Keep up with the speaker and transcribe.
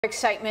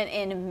Excitement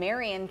in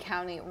Marion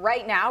County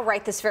right now,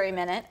 right this very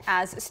minute,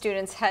 as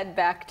students head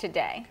back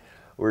today.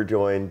 We're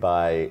joined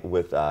by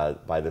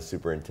the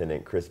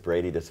Superintendent,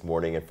 Brady, this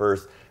morning. And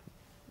first,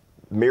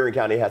 Marion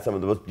County has some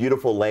of the most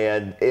beautiful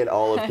land in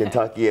all of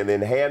Kentucky, and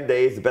then ham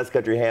days, the best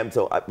country ham.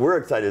 So we're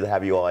excited to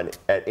have you on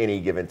at any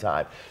given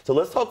time. So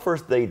let's talk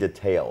first day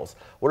details.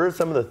 What are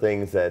some of the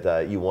things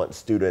that you want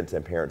students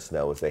and parents to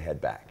know as they head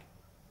back?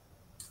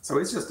 So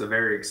it's just a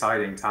very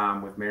exciting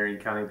time with Marion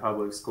County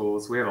Public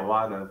Schools. We have a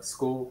lot of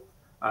school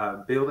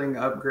building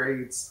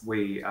upgrades.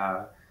 We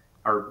are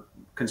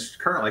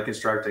currently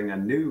constructing a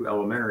new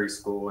elementary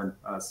school in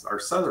our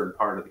southern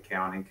part of the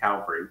county,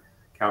 Calvary.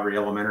 Calvary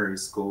Elementary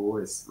School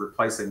is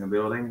replacing a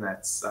building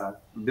that's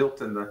built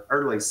in the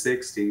early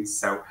 60s.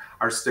 So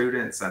our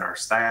students and our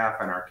staff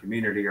and our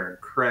community are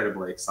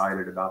incredibly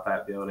excited about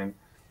that building.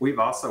 We've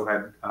also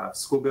had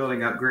school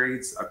building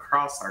upgrades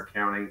across our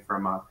county,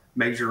 from a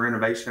major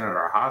renovation at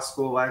our high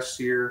school last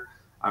year.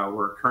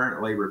 We're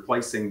currently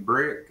replacing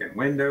brick and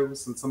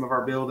windows in some of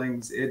our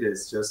buildings. It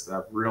is just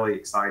a really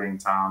exciting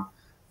time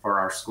for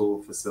our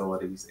school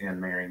facilities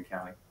in Marion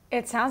County.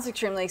 It sounds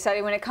extremely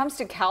exciting. When it comes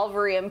to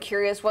Calvary, I'm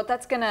curious what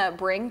that's going to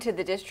bring to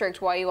the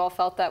district, why you all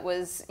felt that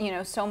was,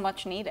 so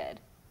much needed.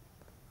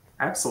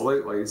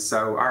 Absolutely.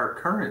 So our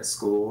current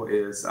school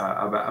is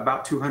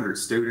about 200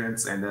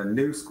 students, and the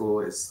new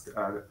school is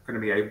going to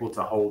be able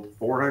to hold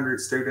 400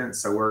 students.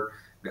 So we're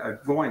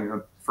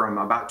going from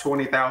about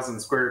 20,000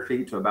 square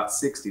feet to about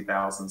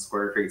 60,000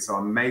 square feet. So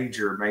a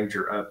major,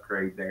 major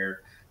upgrade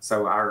there.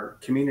 So our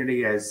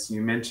community, as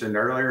you mentioned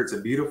earlier, it's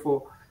a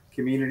beautiful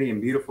community and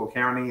beautiful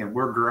county, and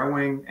we're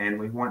growing, and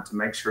we want to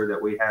make sure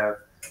that we have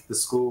the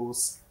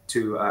schools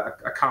to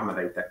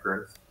accommodate that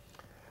growth.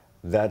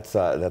 That's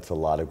a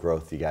lot of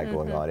growth you got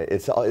going on.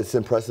 It's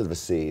impressive to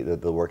see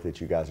the work that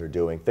you guys are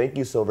doing. Thank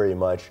you so very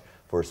much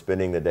for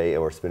spending the day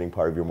or spending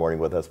part of your morning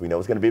with us. We know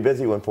it's going to be a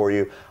busy one for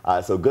you.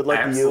 So good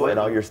luck to you and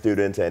all your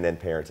students and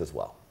parents as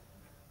well.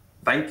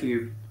 Thank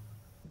you.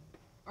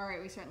 All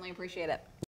right, we certainly appreciate it.